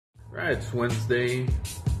Right, it's Wednesday,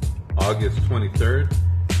 August 23rd.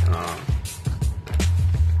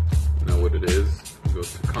 You know what it is. I go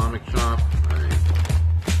to the comic shop, I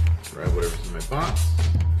grab whatever's in my box,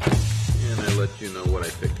 and I let you know what I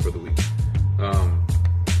picked for the week.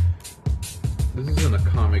 This isn't a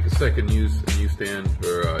comic, it's like a newsstand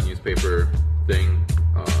or a newspaper thing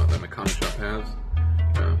that my comic shop has.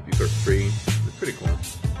 These are free. They're pretty cool.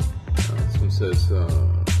 This one says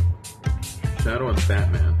Shadow and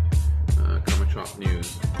Batman. Comic shop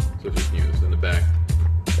news, so it's just news in the back.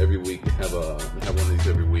 Every week they have one of these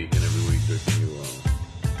every week, and every week there's a new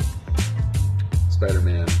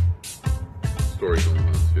Spider-Man story going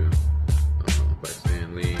on too, by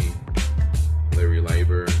Stan Lee, Larry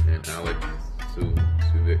Lieber, and Alex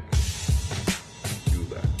Suvik, something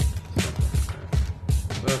like that.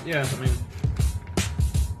 But yeah, I mean,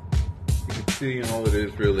 you can see all it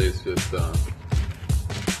is really is just a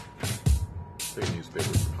newspaper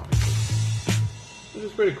from comic books. Which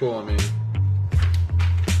is pretty cool. I mean,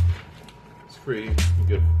 it's free. You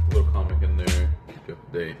get a little comic in there, keep you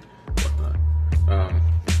up to date, whatnot.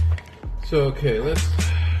 So, okay, let's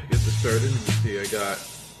get this started. Let me see. I got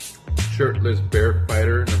Shirtless Bear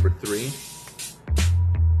Fighter #3.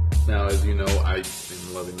 Now, as you know, I've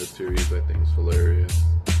been loving this series. I think it's hilarious.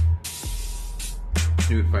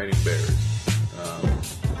 Dude fighting bears.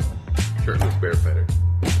 Shirtless Bear Fighter.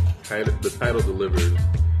 The title delivers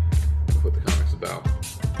what the comic's about.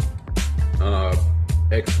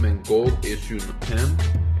 X-Men Gold issue 10,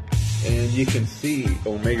 and you can see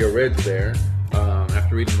Omega Red's there.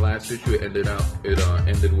 After reading the last issue, it ended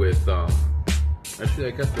with actually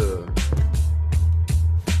I got the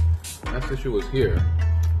last issue was here,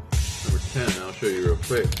 number 10. I'll show you real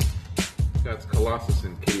quick. It's got Colossus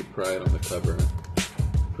and Kitty Pryde on the cover.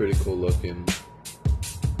 Pretty cool looking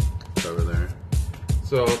cover there.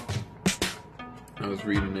 So I was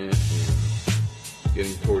reading it and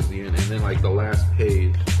getting towards the end, and then like the last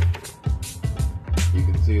page, you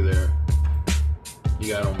can see there,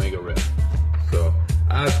 you got Omega Red. So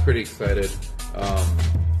I was pretty excited.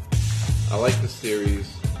 I like the series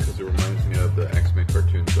because it reminds me of the X-Men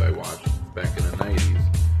cartoons that I watched back in the 90s.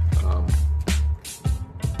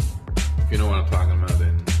 If you know what I'm talking about,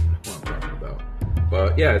 then you know what I'm talking about.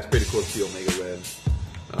 But yeah, it's pretty cool to see Omega Red.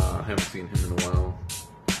 I haven't seen him in a while,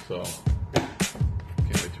 so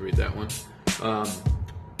can't wait to read that one.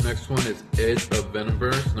 Next one is Edge of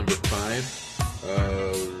Venomverse #5.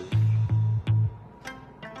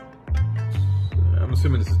 I'm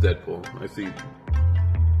assuming this is Deadpool. I see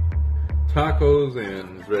tacos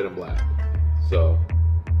and it's red and black. So,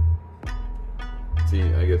 see,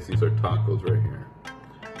 I guess these are tacos right here.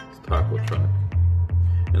 It's a taco truck.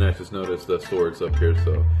 And I just noticed the swords up here,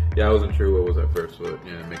 so yeah, I wasn't sure what was at first, but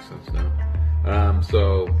yeah, it makes sense now.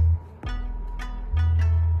 So,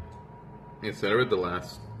 like I said, I read the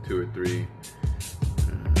last 2 or 3.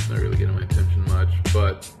 It's not really getting my attention much,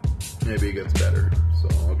 but maybe it gets better, so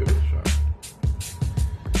I'll give it a shot.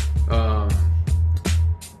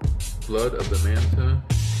 Blood of the Manta,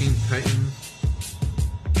 Teen Titans,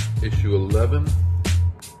 issue 11. I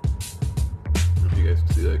don't know if you guys can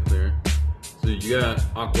see that clear. So you got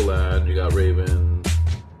Aqualad, you got Raven,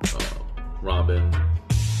 Robin,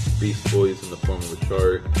 Beast Boys in the form of a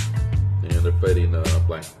shark, and they're fighting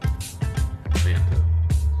Black Manta.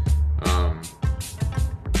 I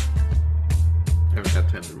haven't had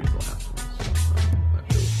time to read the last one, so I'm not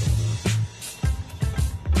sure what's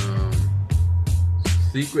going on.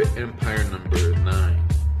 Secret Empire #9.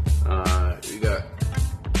 You got,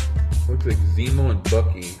 looks like Zemo and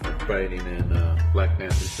Bucky are fighting, and Black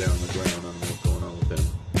Panther's there on the ground. I don't know what's going on with him.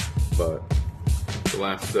 But the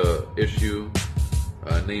last issue,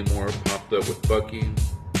 Namor popped up with Bucky,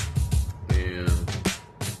 and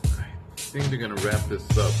I think they're going to wrap this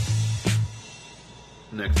up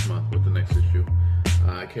next month with the next issue.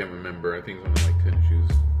 I can't remember. I think it's only like 10 issues.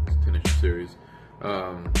 It's a 10-issue series.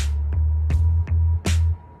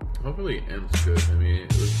 Hopefully it ends good. I mean,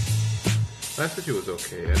 last issue was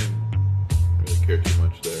okay. I didn't really care too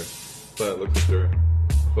much there. But it looks like they're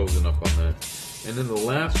closing up on that. And then the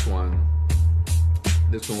last one,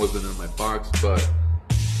 this one wasn't in my box, but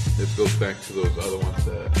this goes back to those other ones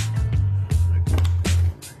that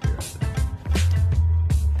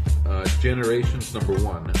Generations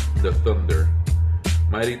 #1, The Thunder,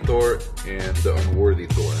 Mighty Thor, and The Unworthy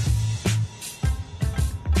Thor.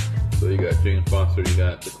 So you got Jane Foster, you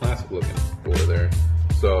got the classic looking Thor there.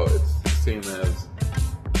 So it's the same as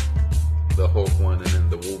the Hulk one and then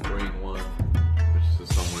the Wolverine one, which is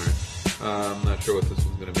somewhere. I'm not sure what this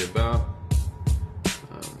one's going to be about.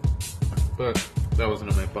 But that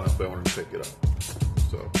wasn't in my box, but I wanted to pick it up.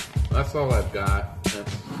 So that's all I've got.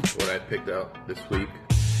 That's what I picked out this week.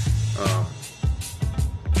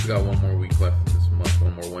 We got one more week left this month,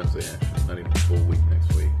 one more Wednesday actually, not even a full week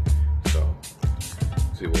next week. So,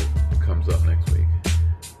 see what comes up next week.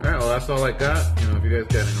 Alright, well that's all I got. If you guys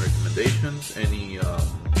got any recommendations, any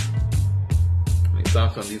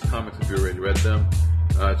thoughts on these comics, if you already read them,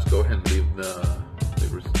 just go ahead and leave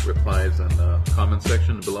replies in the comment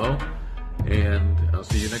section below. And I'll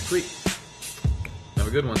see you next week. Have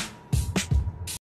a good one.